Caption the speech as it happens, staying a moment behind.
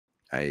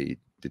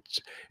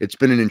It's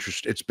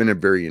been a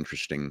very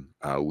interesting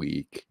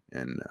week,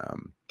 and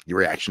the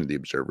reaction of the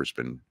Observer has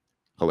been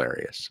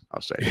hilarious.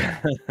 I'll say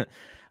that.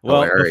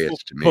 Well,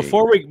 Hilarious to me.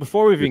 before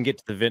we even get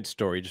to the Vince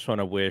story, just want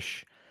to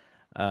wish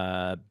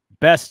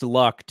best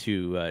luck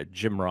to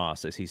Jim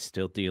Ross as he's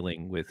still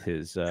dealing with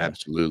his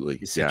absolutely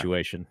his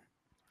situation.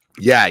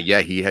 Yeah,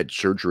 he had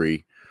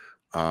surgery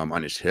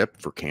on his hip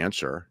for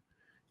cancer,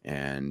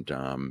 and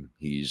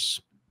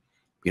he's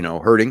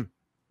hurting,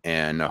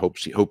 and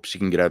hopes he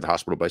can get out of the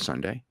hospital by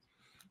Sunday.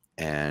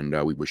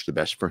 And we wish the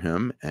best for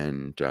him.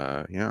 And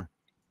yeah.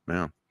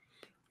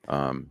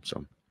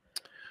 So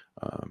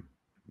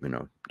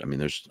I mean,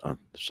 there's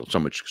so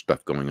much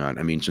stuff going on.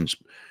 I mean, since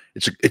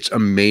it's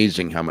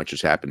amazing how much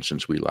has happened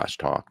since we last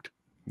talked.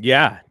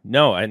 Yeah,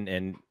 no,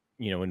 and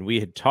when we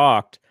had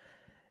talked,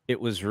 it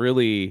was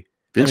really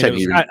Vince hadn't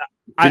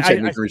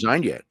even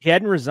resigned yet. He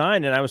hadn't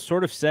resigned, and I was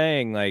sort of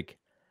saying, like,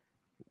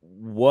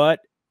 what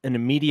an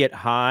immediate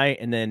high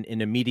and then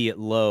an immediate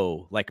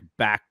low, like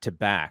back to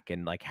back,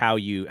 and like how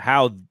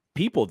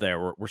people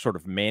there were sort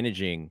of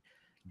managing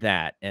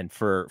that. And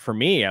for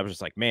me, I was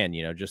just like, man,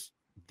 just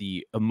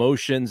the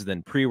emotions,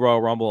 then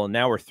pre-Royal Rumble, and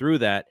now we're through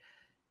that.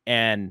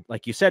 And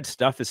like you said,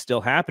 stuff is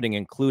still happening,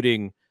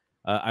 including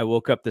I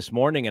woke up this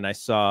morning and I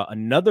saw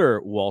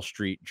another Wall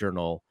Street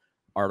Journal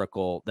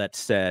article that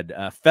said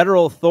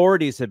federal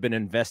authorities have been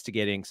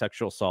investigating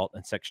sexual assault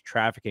and sex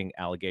trafficking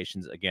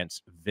allegations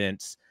against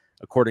Vince,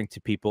 according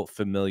to people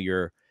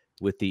familiar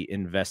with the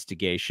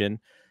investigation.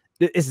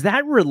 Is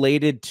that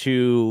related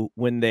to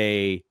when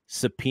they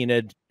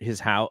subpoenaed his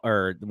house,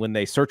 or when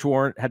they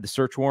had the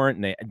search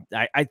warrant? And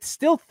I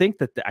still think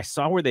that I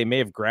saw where they may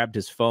have grabbed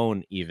his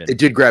phone even. It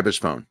did grab his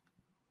phone.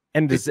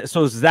 And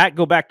so does that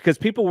go back? Because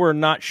people were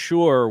not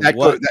sure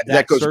what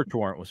that search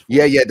warrant was for.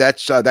 Yeah,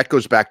 that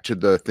goes back to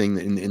the thing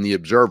in the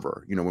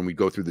Observer. When we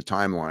go through the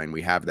timeline,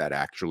 we have that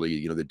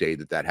actually, the day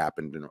that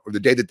happened, or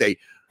the day that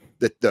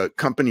the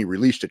company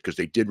released it, because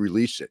they did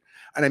release it.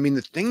 And I mean,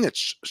 the thing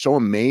that's so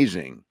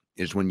amazing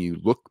is when you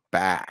look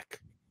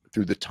back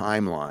through the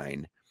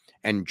timeline,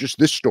 and just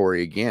this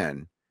story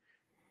again,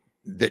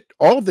 that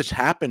all of this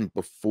happened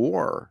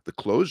before the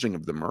closing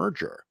of the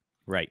merger.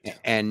 Right.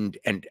 And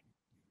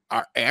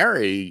our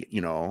Ari,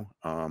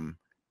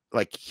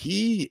 like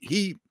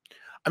he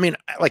I mean,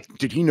 like,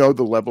 did he know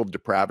the level of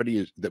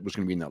depravity that was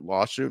going to be in that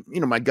lawsuit?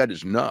 My gut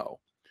is no,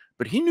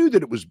 but he knew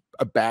that it was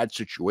a bad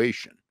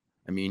situation.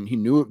 I mean, he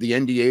knew the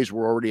NDAs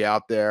were already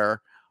out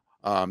there.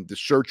 The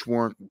search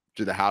warrant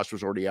to the house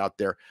was already out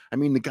there. I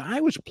mean, the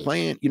guy was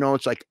playing,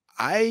 it's like,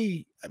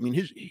 I mean,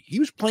 he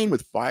was playing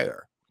with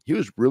fire. He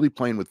was really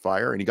playing with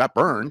fire, and he got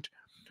burned,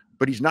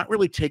 but he's not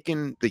really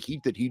taking the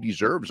heat that he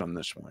deserves on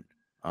this one.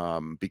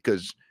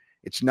 Because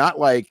it's not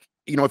like,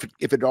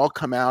 if it all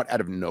come out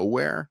of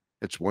nowhere,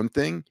 it's one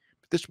thing,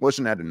 but this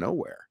wasn't out of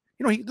nowhere.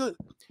 The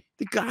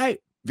guy,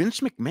 Vince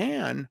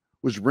McMahon,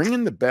 was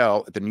ringing the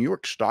bell at the New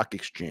York Stock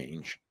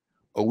Exchange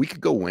a week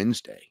ago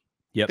Wednesday.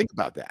 Yep. Think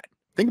about that.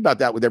 Think about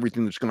that with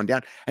everything that's going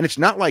down. And it's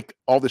not like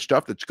all the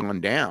stuff that's gone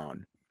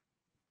down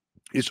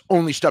is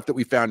only stuff that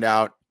we found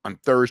out on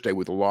Thursday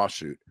with a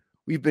lawsuit.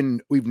 We've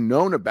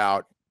known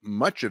about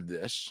much of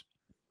this.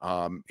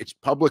 It's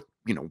public,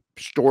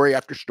 story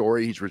after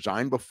story. He's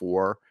resigned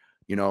before,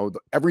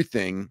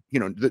 everything,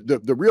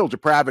 the real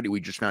depravity we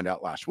just found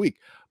out last week.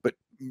 But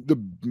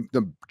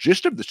the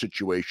gist of the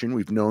situation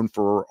we've known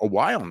for a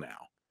while now.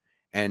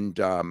 And,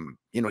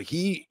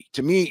 he,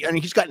 to me, I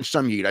mean, he's gotten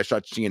some heat. I saw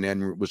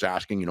CNN was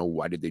asking,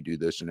 why did they do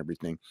this and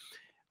everything.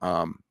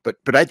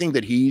 But I think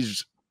that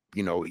he's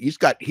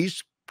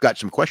got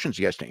some questions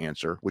he has to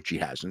answer, which he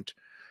hasn't.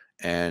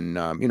 And,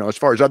 as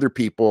far as other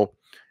people,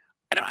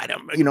 I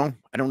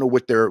don't know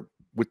what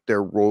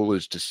their role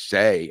is to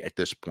say at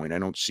this point. I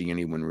don't see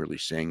anyone really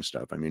saying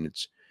stuff. I mean,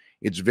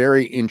 it's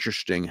very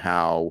interesting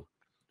how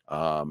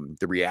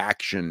the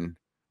reaction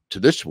to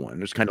this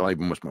one is kind of like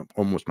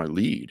almost my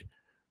lead.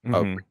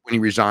 When he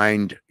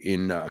resigned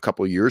a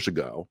couple of years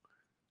ago,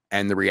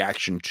 and the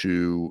reaction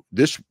to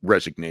this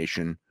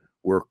resignation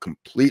were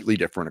completely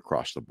different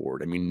across the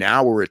board. I mean,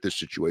 now we're at this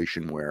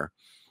situation where,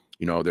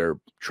 they're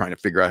trying to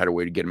figure out how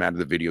to get him out of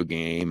the video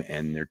game,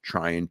 and they're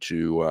trying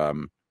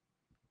to,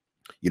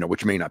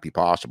 which may not be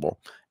possible.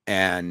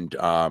 And,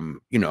 and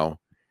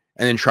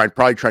then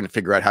probably trying to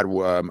figure out how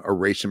to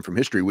erase him from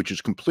history, which is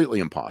completely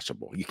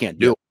impossible. You can't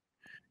do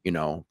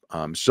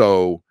it,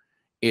 so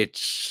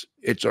it's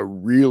a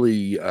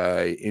really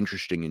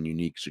interesting and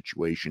unique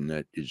situation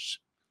that is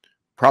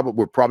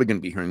we're probably going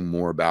to be hearing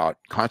more about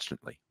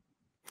constantly.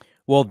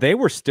 Well, they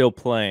were still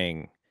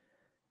playing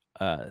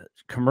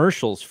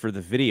commercials for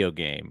the video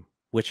game,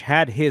 which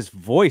had his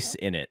voice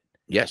in it.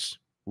 Yes.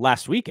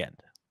 Last weekend.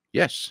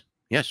 Yes.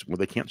 Well,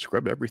 they can't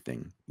scrub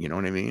everything. You know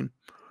what I mean?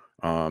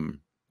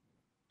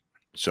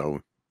 So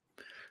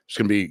it's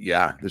going to be,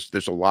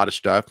 there's a lot of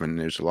stuff, and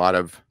there's a lot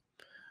of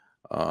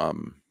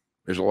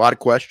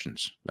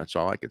questions. That's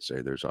all I could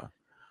say. There's a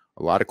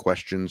lot of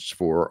questions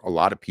for a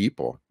lot of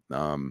people.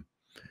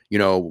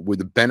 With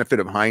the benefit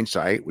of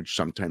hindsight, which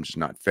sometimes is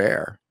not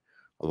fair,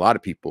 a lot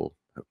of people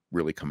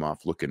really come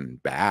off looking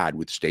bad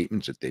with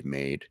statements that they've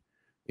made,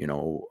 you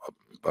know,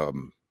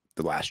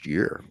 the last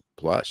year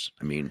plus.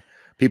 I mean,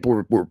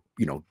 people were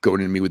you know, going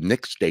to me with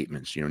Nick's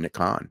statements, you know, Nick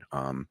Khan,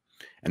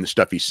 and the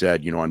stuff he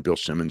said, you know, on Bill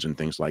Simmons and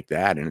things like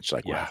that. And it's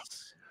like,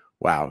 Yes.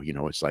 wow, you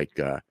know, it's like,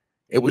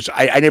 it was,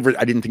 I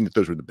didn't think that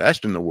those were the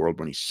best in the world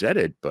when he said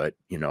it, but,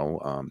 you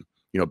know,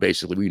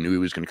 basically we knew he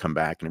was going to come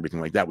back and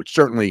everything like that, which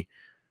certainly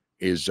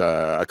is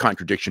a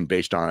contradiction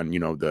based on, you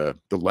know, the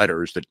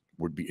letters that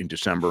would be in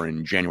December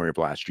and January of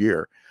last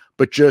year.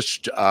 But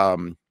just,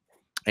 and,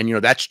 you know,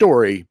 that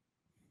story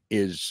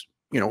is,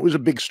 you know, it was a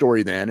big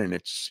story then, and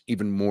it's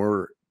even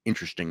more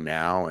interesting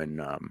now.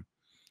 And,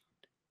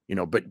 you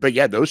know, but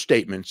yeah, those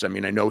statements, I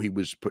mean, I know he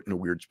was put in a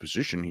weird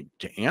position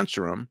to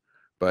answer them,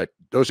 but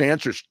those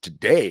answers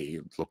today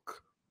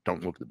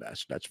don't look the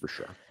best. That's for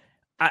sure.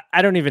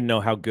 I don't even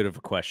know how good of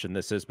a question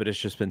this is, but it's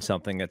just been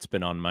something that's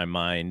been on my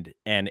mind,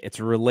 and it's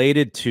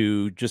related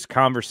to just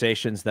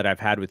conversations that I've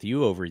had with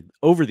you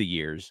over the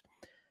years.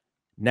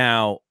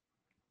 Now,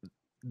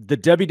 the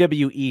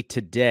WWE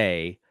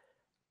today,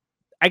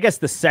 I guess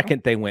the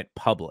second they went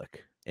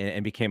public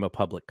and became a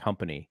public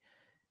company,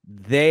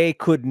 they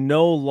could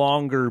no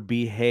longer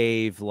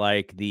behave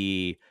like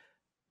the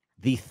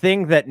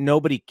thing that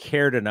nobody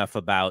cared enough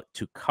about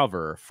to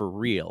cover for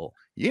real.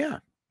 Yeah.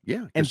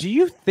 Yeah. And do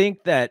you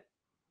think that,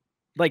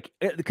 like,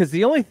 because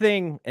the only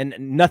thing, and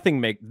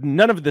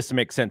none of this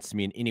makes sense to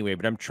me in any way,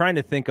 but I'm trying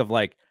to think of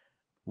like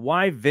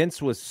why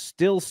Vince was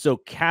still so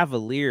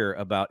cavalier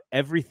about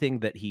everything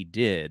that he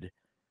did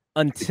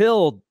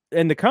until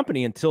in the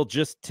company until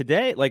just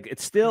today. Like it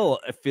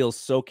feels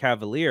so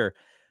cavalier.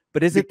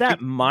 But is it that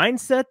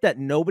mindset that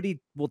nobody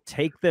will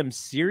take them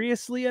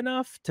seriously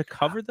enough to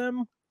cover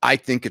them? I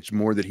think it's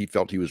more that he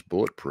felt he was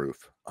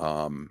bulletproof,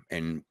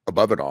 and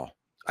above it all.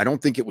 I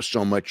don't think it was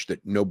so much that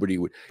nobody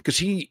would, because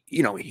he,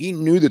 you know, he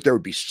knew that there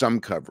would be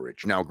some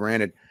coverage. Now,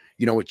 granted,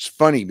 you know, it's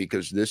funny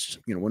because this,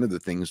 you know, one of the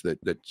things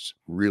that's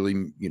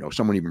really, you know,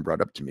 someone even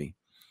brought up to me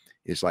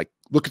is like,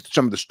 look at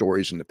some of the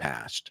stories in the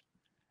past,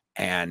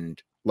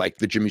 and like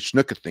the Jimmy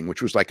Snuka thing,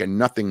 which was like a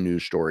nothing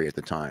news story at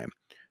the time.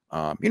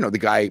 You know, the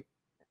guy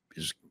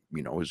is,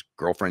 you know, his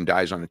girlfriend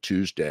dies on a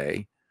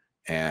Tuesday,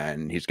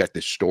 and he's got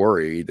this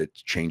story that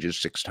changes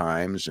 6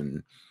 times.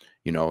 And,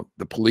 you know,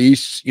 the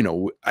police, you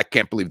know, I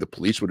can't believe the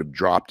police would have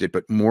dropped it,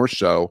 but more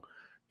so,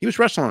 he was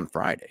wrestling on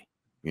Friday,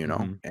 you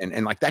know,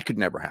 and like that could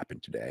never happen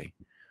today.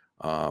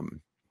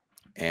 You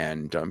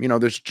know,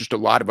 there's just a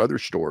lot of other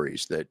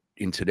stories that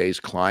in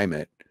today's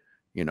climate,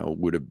 you know,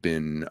 would have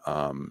been,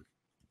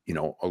 you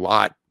know, a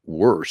lot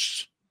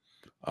worse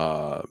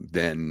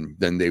than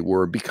they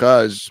were,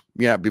 because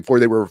yeah, before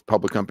they were a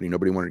public company,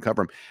 nobody wanted to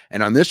cover them.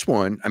 And on this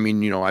one, I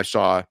mean, you know, I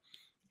saw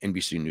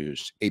NBC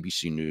News,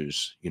 ABC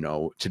News, you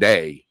know,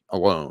 today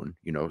alone,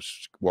 you know,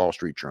 Wall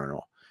Street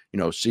Journal, you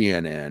know,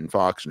 CNN,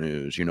 Fox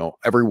News, you know,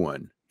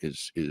 everyone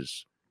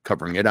is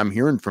covering it. I'm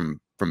hearing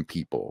from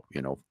people,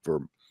 you know,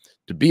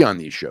 to be on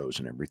these shows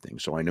and everything.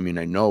 So I mean,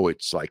 I know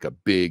it's like a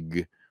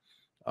big,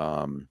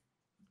 you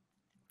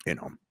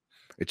know,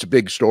 it's a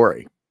big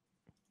story.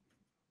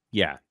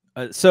 Yeah.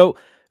 So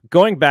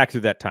going back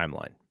through that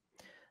timeline,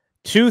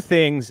 2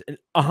 things,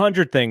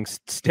 100 things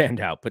stand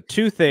out, but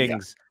 2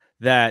 things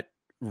that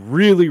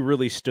really,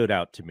 really stood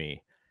out to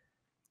me.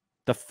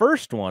 The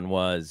first one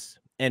was,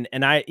 and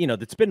I, you know,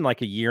 it's been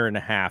like a year and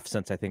a half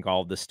since I think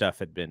all of this stuff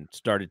had been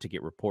started to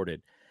get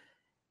reported.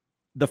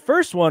 The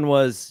first one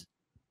was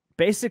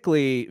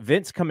basically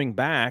Vince coming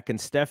back and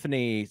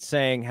Stephanie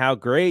saying how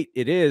great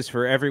it is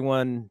for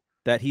everyone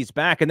that he's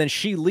back. And then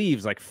she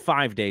leaves like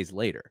 5 days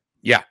later.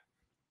 Yeah.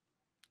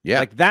 Yeah.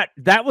 Like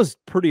that was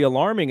pretty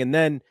alarming. And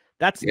then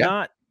it's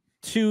not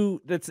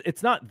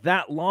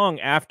that long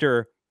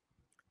after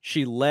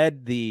she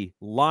led the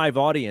live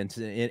audience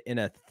in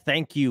a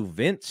thank you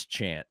Vince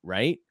chant,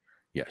 right?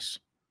 Yes.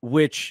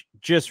 Which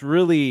just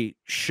really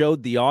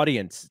showed the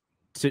audience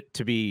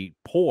to be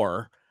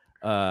poor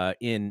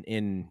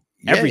in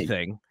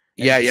everything.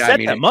 Yeah. And Yeah. set I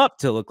mean, them up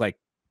to look like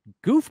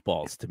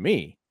goofballs to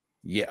me.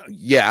 Yeah.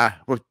 Yeah.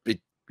 Well,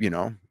 you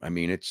know, I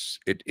mean, it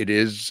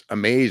is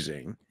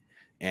amazing.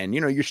 And,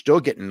 you know, you're still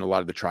getting a lot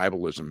of the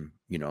tribalism,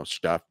 you know,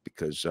 stuff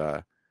because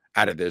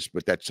out of this,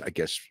 but that's, I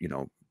guess, you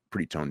know,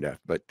 pretty tone deaf.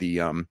 But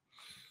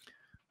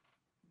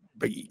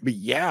but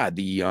yeah,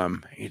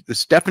 the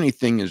Stephanie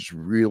thing is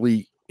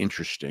really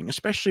interesting,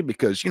 especially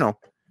because, you know,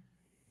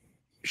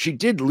 she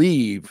did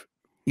leave,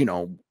 you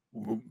know,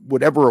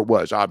 whatever it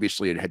was.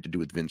 Obviously, it had to do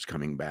with Vince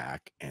coming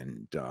back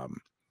and,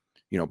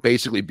 you know,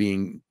 basically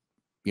being,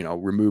 you know,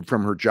 removed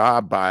from her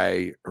job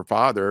by her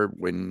father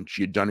when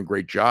she had done a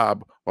great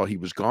job while he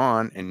was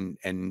gone.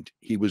 And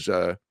he was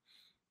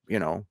you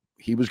know,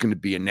 he was going to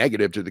be a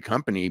negative to the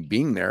company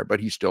being there, but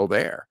he's still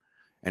there.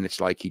 And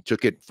it's like he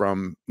took it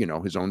from, you know,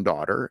 his own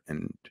daughter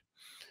and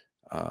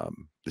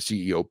the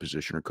CEO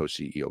position or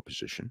co-CEO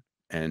position.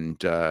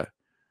 And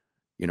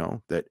you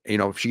know, that, you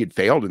know, if she had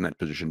failed in that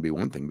position, it'd be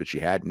one thing, but she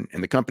hadn't,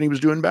 and the company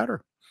was doing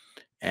better.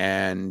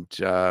 And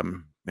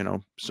you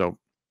know, so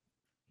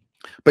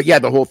but yeah,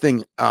 the whole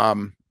thing,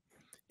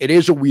 it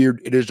is a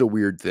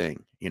weird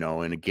thing, you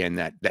know, and again,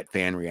 that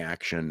fan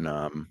reaction,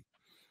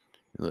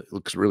 it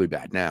looks really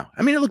bad now.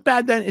 I mean, it looked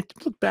bad then. It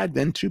looked bad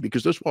then too,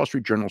 because those Wall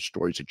Street Journal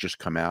stories had just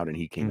come out, and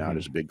he came out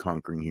as a big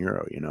conquering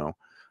hero, you know.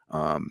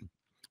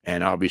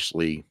 And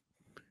obviously,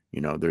 you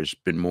know, there's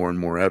been more and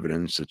more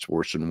evidence it's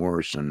worse and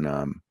worse.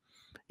 And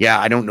yeah,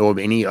 I don't know of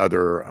any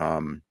other.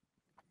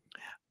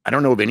 I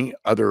don't know of any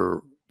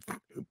other.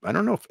 I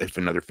don't know if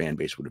another fan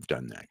base would have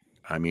done that.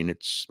 I mean,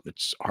 it's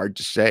hard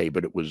to say,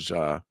 but it was,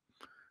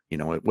 you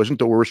know, it wasn't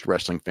the worst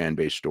wrestling fan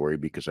base story,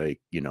 because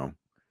you know,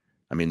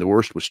 I mean, the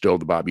worst was still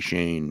the Bobby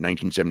Shane,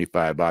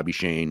 1975. Bobby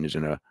Shane is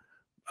in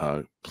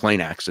a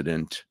plane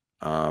accident,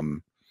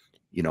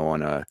 you know,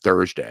 on a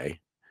Thursday,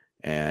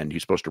 and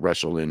he's supposed to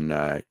wrestle in,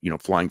 you know,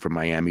 flying from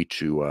Miami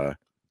to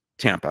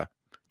Tampa.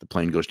 The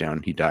plane goes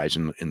down. He dies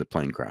in the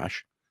plane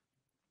crash.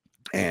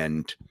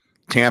 And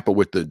Tampa,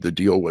 what the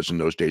deal was in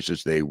those days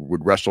is they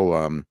would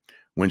wrestle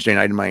Wednesday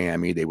night in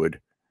Miami. They would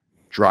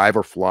drive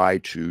or fly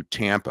to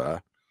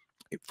Tampa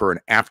for an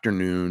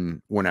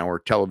afternoon 1-hour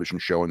television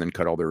show, and then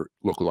cut all their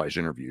localized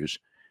interviews.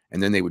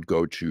 And then they would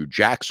go to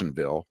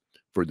Jacksonville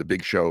for the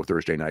big show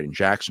Thursday night in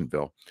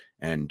Jacksonville.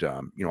 And,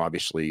 you know,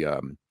 obviously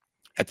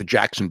at the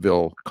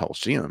Jacksonville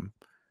Coliseum,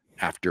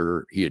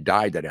 after he had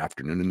died that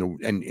afternoon,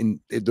 and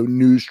the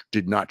news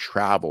did not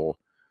travel,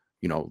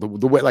 you know,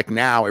 the way, like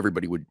now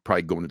everybody would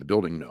probably go into the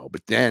building, no,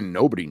 but then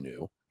nobody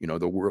knew, you know,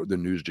 the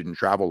news didn't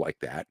travel like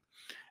that.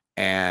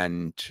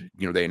 And,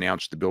 you know, they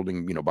announced the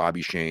building, you know,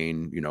 Bobby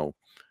Shane, you know,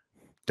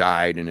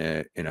 died in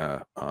a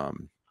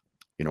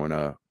you know, in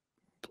a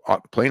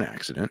plane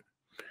accident,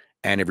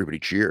 and everybody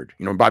cheered.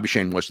 You know, Bobby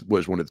Shane was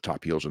one of the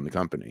top heels in the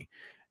company.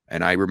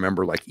 And I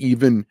remember, like,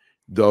 even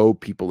though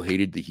people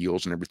hated the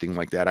heels and everything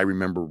like that, I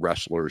remember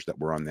wrestlers that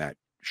were on that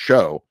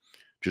show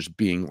just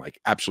being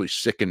like absolutely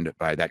sickened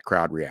by that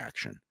crowd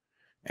reaction.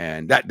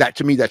 And that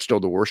to me, that's still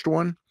the worst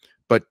one.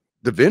 But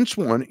the Vince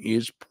one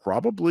is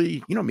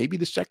probably, you know, maybe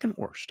the second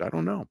worst. I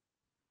don't know.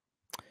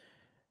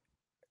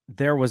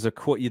 There's a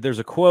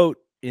quote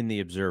in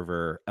the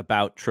Observer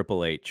about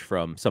Triple H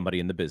from somebody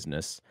in the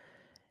business,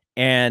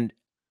 and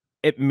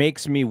it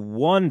makes me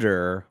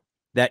wonder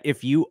that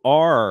if you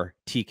are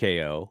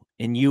TKO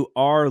and you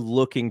are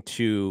looking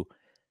to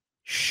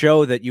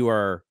show that you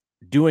are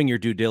doing your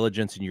due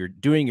diligence and you're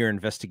doing your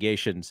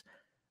investigations,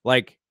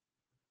 like,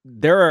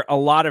 there are a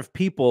lot of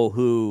people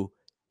who,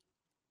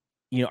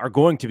 you know, are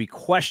going to be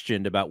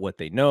questioned about what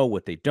they know,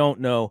 what they don't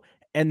know,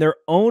 and their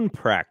own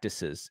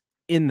practices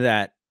in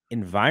that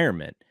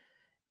environment.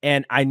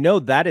 And I know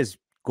that is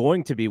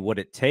going to be what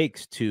it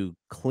takes to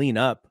clean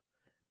up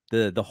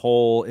the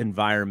whole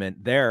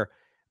environment there.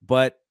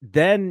 But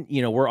then,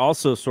 you know, we're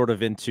also sort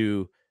of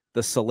into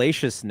the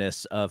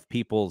salaciousness of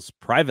people's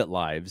private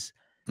lives.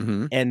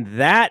 And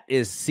that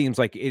seems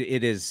like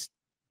it is,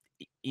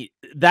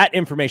 that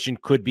information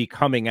could be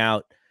coming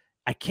out.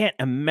 I can't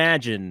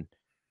imagine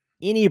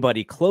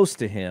anybody close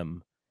to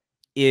him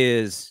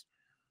is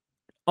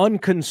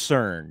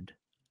unconcerned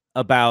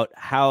about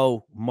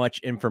how much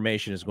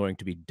information is going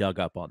to be dug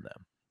up on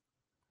them.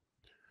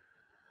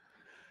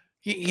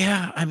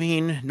 Yeah, I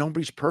mean,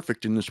 nobody's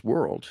perfect in this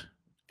world.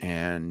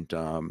 And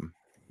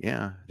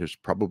yeah, there's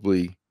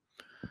probably,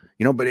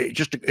 you know, but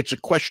it's a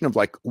question of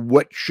like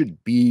what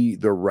should be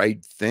the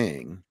right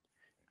thing.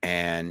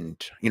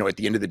 And, you know, at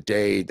the end of the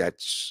day,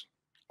 that's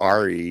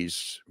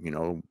Ari's, you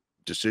know,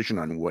 decision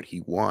on what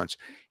he wants.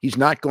 He's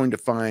not going to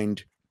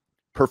find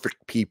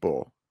perfect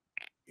people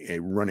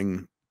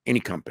running any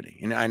company.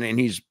 And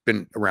he's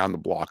been around the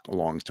block a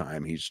long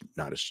time. He's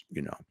not as,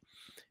 you know,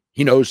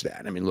 he knows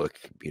that. I mean, look,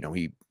 you know,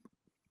 he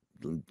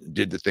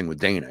did the thing with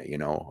Dana, you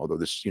know, although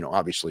this, you know,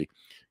 obviously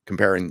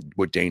comparing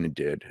what Dana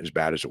did, as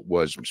bad as it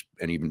was,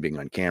 and even being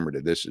on camera,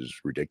 to this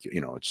is ridiculous.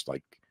 You know, it's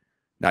like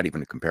not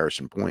even a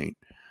comparison point.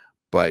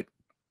 But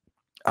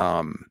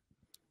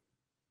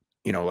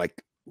you know,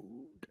 like,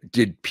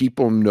 did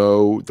people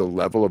know the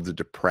level of the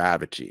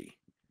depravity?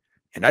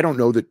 And I don't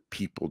know that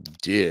people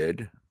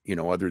did, you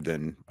know, other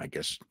than I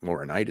guess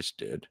Laurinaitis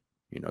did,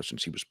 you know,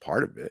 since he was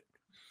part of it.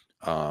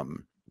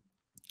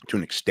 To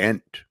an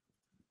extent,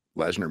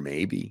 Lesnar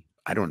maybe.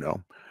 I don't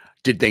know.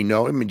 Did they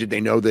know? I mean, did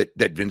they know that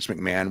Vince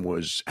McMahon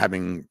was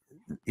having,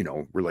 you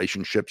know,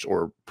 relationships,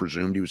 or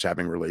presumed he was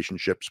having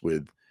relationships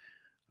with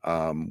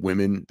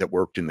women that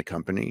worked in the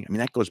company? I mean,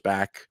 that goes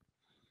back,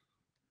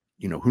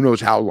 you know, who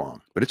knows how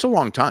long, but it's a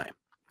long time.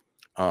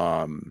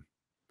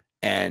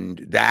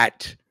 And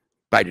that,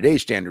 by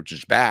today's standards,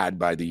 is bad.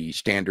 By the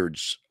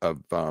standards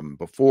of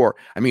before,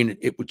 I mean,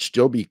 it would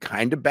still be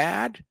kind of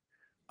bad.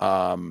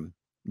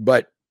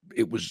 But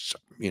it was,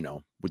 you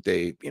know, would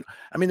they, you know,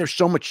 I mean, there's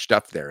so much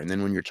stuff there. And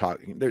then when you're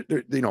talking, there,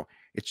 you know,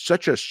 it's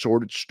such a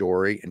sordid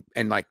story.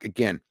 And like,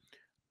 again,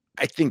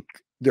 I think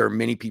there are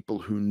many people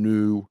who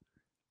knew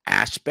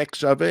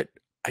aspects of it.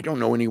 I don't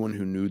know anyone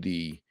who knew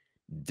the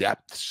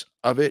depths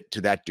of it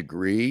to that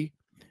degree.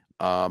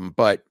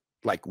 But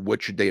like,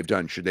 what should they have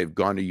done? Should they have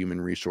gone to human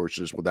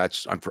resources? Well,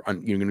 that's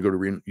you're going to go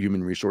to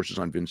human resources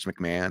on Vince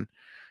McMahon.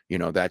 You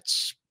know,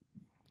 that's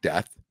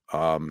death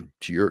to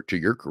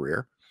your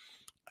career.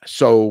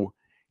 So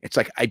it's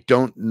like, I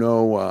don't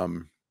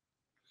know.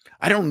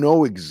 I don't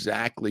know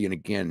exactly. And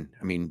again,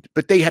 I mean,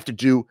 but they have to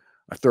do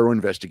a thorough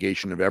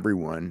investigation of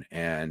everyone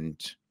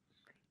and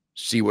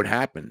see what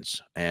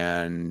happens.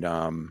 And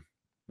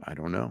I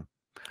don't know.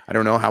 I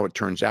don't know how it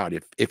turns out.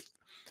 If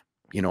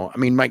you know, I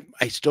mean,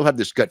 I still have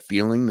this gut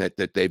feeling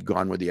that they've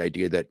gone with the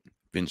idea that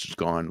Vince is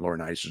gone,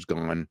 Laurinaitis is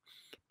gone,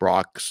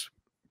 Brock's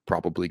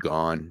probably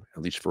gone,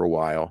 at least for a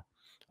while.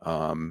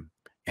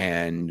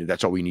 And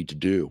that's all we need to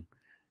do.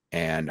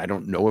 And I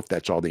don't know if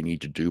that's all they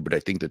need to do, but I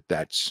think that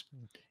that's,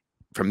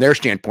 from their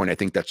standpoint, I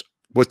think that's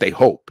what they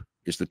hope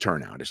is the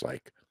turnout. Is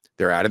like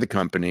they're out of the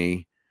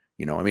company.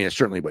 You know, I mean, it's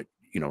certainly what,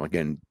 you know,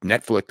 again,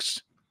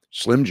 Netflix,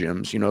 Slim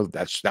Jims, you know,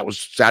 that was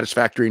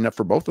satisfactory enough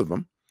for both of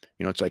them.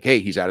 You know, it's like, hey,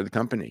 he's out of the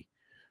company.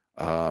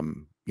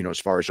 You know, as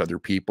far as other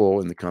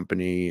people in the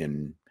company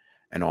and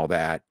all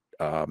that,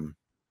 man,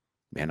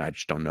 I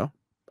just don't know.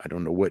 I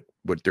don't know what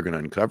they're going to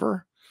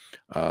uncover.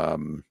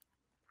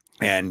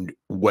 And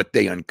what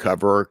they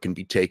uncover can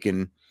be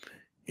taken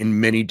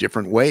in many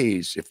different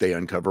ways if they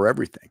uncover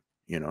everything,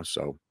 you know.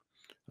 So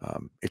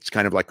it's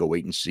kind of like a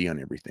wait and see on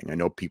everything. I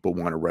know people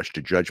want to rush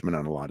to judgment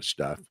on a lot of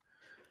stuff,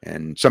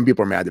 and some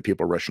people are mad that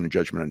people are rushing to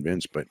judgment on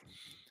Vince. But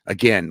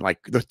again, like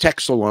the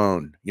text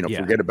alone, you know,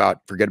 forget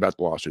about the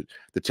lawsuit,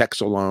 the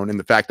text alone, and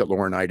the fact that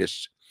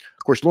Laurinaitis,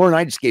 of course,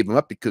 Laurinaitis gave him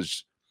up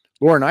because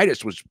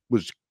Laurinaitis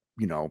was,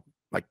 you know,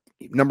 like,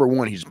 number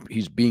one,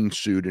 he's being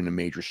sued in a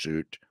major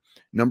suit.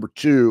 Number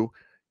two,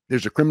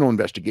 there's a criminal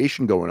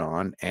investigation going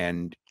on,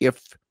 and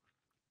if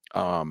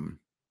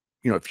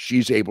you know, if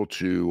she's able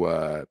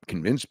to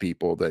convince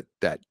people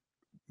that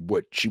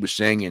what she was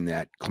saying in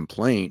that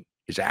complaint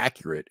is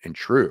accurate and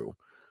true,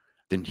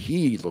 then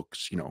he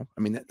looks, you know,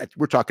 I mean,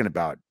 we're talking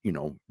about, you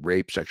know,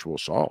 rape, sexual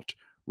assault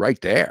right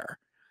there.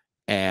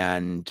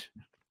 And,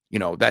 you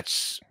know,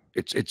 it's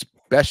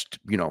best,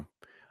 you know,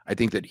 I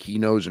think that he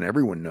knows and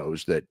everyone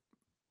knows that,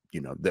 you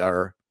know,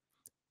 they're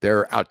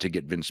out to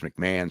get Vince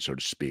McMahon, so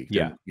to speak.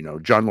 Yeah. And, you know,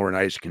 John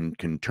Laurinaitis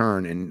can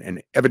turn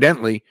and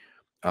evidently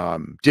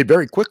did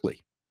very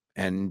quickly.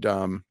 And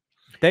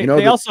they, you know,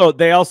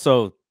 they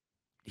also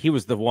he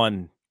was the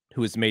one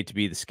who was made to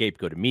be the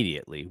scapegoat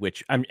immediately,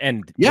 which and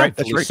yeah,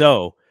 rightfully that's right.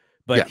 so,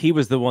 but yeah. he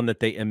was the one that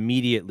they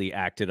immediately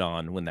acted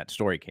on when that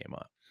story came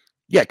up.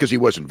 Yeah, because he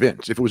wasn't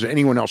Vince. If it was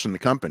anyone else in the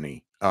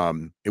company,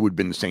 it would have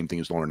been the same thing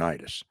as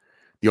Laurinaitis.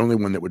 The only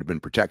one that would have been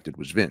protected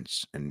was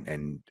Vince,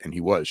 and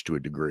he was, to a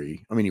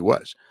degree. I mean, he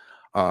was.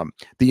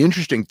 The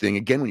interesting thing,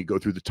 again, when you go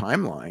through the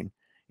timeline,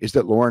 is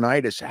that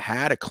Laurinaitis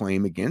had a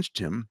claim against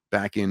him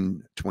back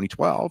in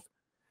 2012,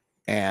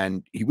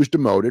 and he was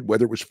demoted,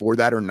 whether it was for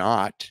that or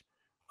not.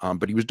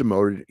 But he was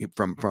demoted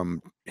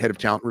from head of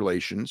talent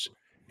relations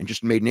and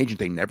just made an agent.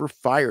 They never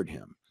fired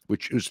him,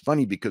 which was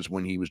funny because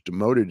when he was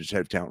demoted as head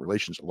of talent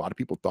relations, a lot of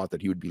people thought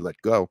that he would be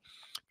let go.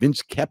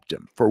 Vince kept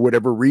him for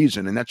whatever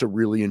reason, and that's a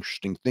really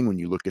interesting thing when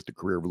you look at the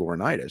career of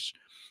Laurinaitis.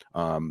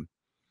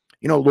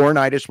 You know,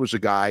 Laurinaitis was a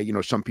guy, you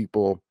know, some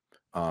people,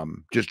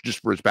 just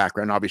for his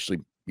background, obviously,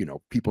 you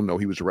know, people know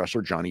he was a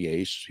wrestler, Johnny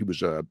Ace. He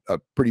was a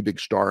pretty big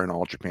star in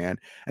All Japan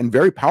and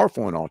very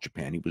powerful in All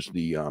Japan. He was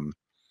the,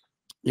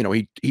 you know,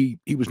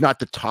 he was not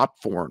the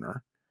top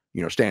foreigner.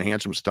 You know, Stan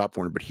Hansen was the top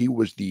foreigner, but he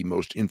was the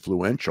most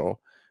influential.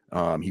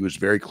 He was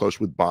very close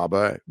with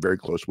Baba, very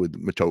close with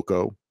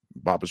Motoko,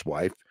 Baba's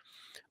wife.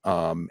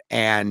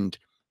 And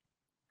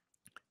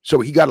so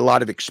he got a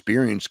lot of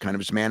experience kind of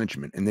as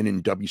management. And then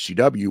in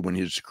WCW, when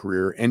his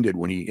career ended,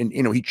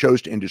 you know, he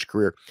chose to end his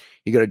career,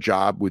 he got a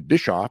job with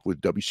Bischoff with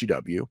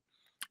WCW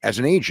as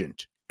an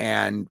agent.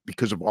 And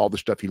because of all the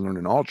stuff he learned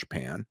in All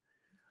Japan,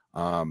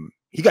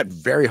 he got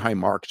very high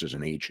marks as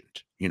an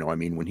agent. You know, I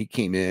mean, when he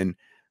came in,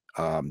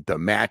 the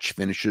match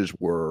finishes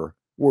were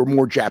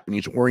more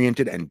Japanese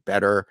oriented and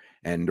better,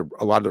 and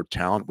a lot of their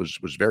talent was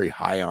very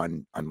high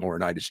on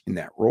Laurinaitis in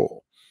that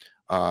role.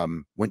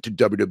 Went to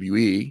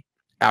WWE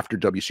after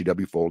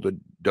WCW folded.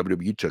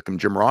 WWE took him.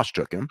 Jim Ross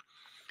took him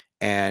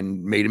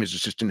and made him his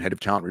assistant head of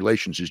talent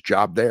relations. His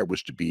job there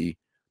was to be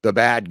the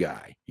bad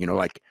guy. You know,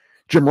 like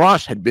Jim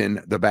Ross had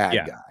been the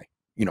bad guy,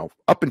 you know,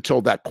 up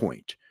until that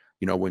point.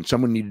 You know, when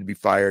someone needed to be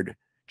fired,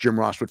 Jim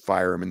Ross would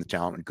fire him and the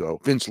talent would go,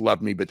 Vince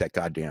loved me, but that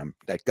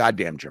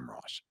goddamn Jim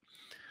Ross.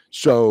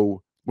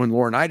 So when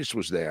Laurinaitis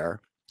was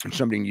there and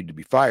somebody needed to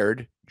be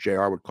fired,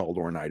 JR would call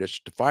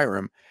Laurinaitis to fire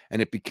him.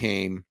 And it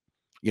became,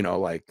 you know,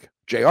 like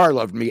JR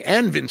loved me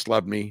and Vince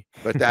loved me,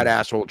 but that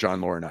asshole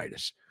John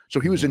Laurinaitis. So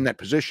he was in that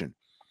position.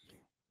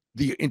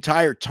 The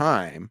entire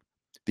time,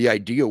 the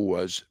idea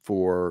was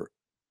for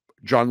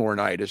John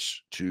Laurinaitis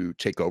to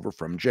take over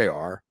from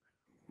JR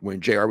when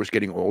JR was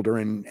getting older,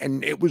 and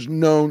it was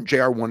known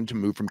JR wanted to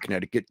move from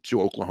Connecticut to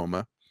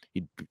Oklahoma.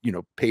 He, you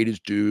know, paid his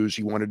dues.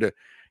 He wanted to,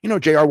 you know,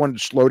 JR wanted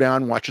to slow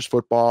down, watch his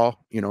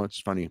football. You know, it's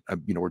funny,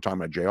 you know, we're talking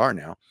about JR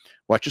now.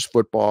 Watch his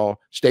football,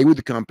 stay with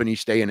the company,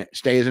 stay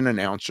as an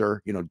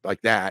announcer, you know,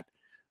 like that.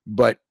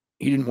 But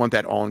he didn't want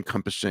that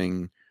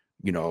all-encompassing,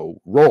 you know,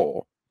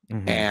 role.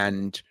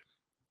 And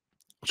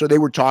so they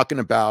were talking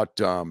about,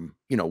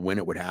 you know, when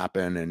it would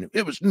happen, and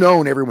it was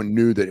known, everyone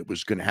knew that it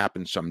was going to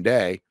happen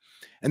someday.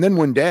 And then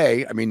one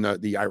day, I mean,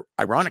 the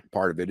ironic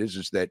part of it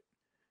is that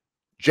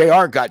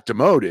JR got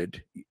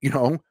demoted,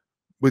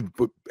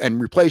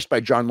 and replaced by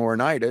John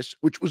Laurinaitis,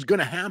 which was going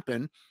to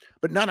happen,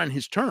 but not on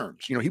his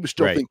terms. He was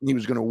still thinking he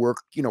was going to work,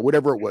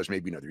 whatever it was,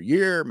 maybe another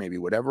year, maybe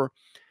whatever.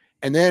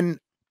 And then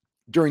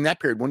during that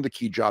period, one of the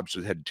key jobs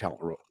that had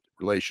talent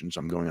relations,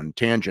 I'm going on a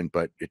tangent,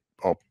 but it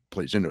all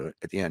plays into it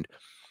at the end,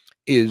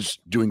 is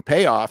doing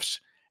payoffs.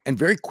 And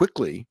very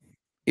quickly,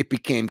 it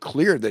became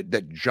clear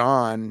that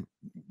John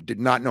did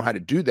not know how to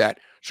do that.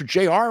 So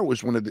JR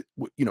was one of the,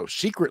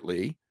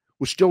 secretly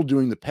was still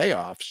doing the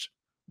payoffs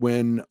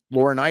when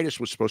Laurinaitis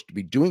was supposed to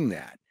be doing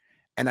that.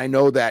 And I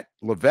know that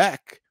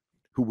Levesque,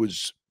 who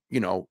was,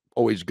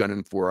 always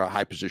gunning for a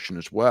high position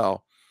as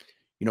well,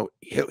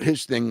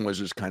 his thing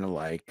is kind of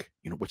like,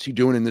 what's he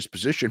doing in this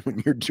position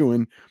when you're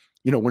doing,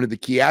 one of the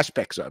key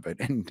aspects of it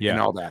and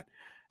all that.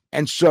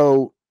 And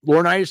so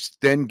Laurinaitis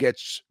then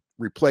gets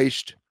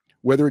replaced,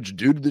 whether it's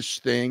due to this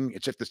thing,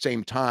 it's at the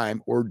same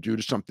time, or due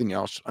to something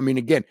else. I mean,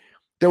 again,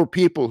 there were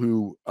people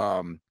who,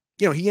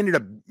 he ended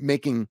up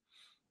making,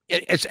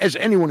 as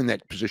anyone in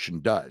that position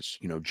does,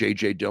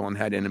 J.J. Dillon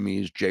had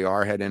enemies,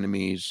 J.R. had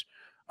enemies,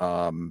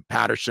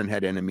 Patterson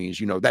had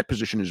enemies. That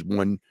position is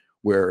one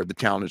where the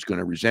talent is going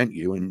to resent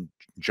you, and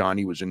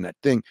Johnny was in that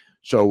thing.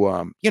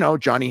 So,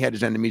 Johnny had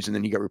his enemies, and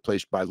then he got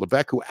replaced by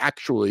Levesque, who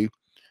actually,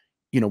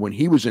 when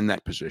he was in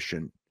that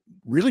position,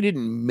 really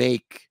didn't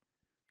make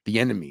the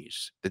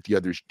enemies that the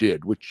others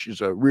did, which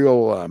is a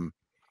real,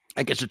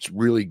 I guess it's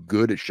really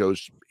good. It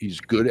shows he's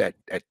good at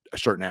a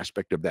certain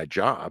aspect of that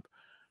job.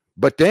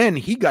 But then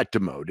he got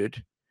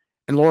demoted,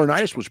 and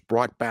Laurinaitis was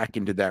brought back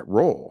into that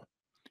role.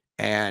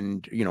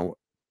 And,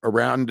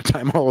 around the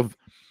time all of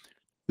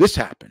this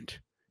happened,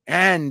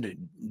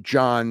 and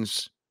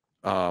John's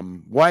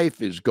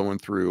wife is going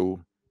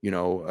through,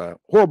 a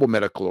horrible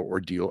medical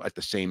ordeal at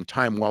the same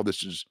time, while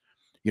this is,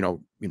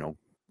 in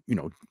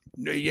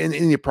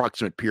the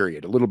approximate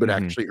period, a little bit,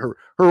 actually, her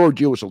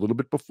ordeal was a little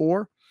bit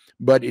before,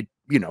 but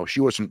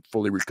she wasn't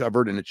fully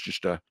recovered. And it's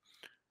just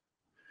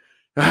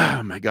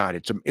oh my God,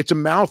 it's a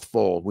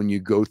mouthful when you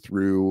go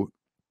through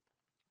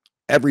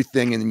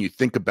everything and then you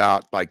think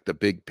about like the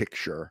big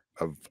picture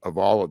of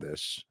all of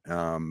this.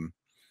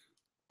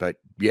 But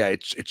yeah,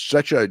 it's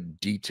such a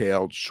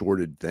detailed,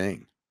 sorted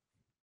thing.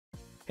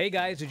 Hey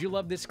guys, did you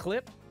love this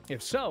clip?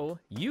 If so,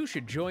 you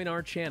should join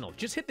our channel.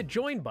 Just hit the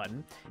join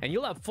button and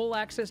you'll have full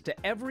access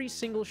to every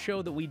single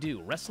show that we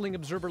do. Wrestling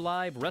Observer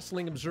Live,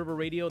 Wrestling Observer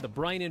Radio, The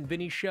Brian and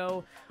Vinny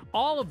Show,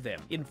 all of them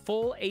in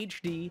full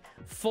HD,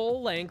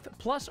 full length,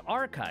 plus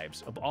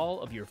archives of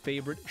all of your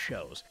favorite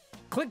shows.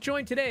 Click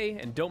join today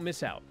and don't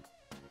miss out.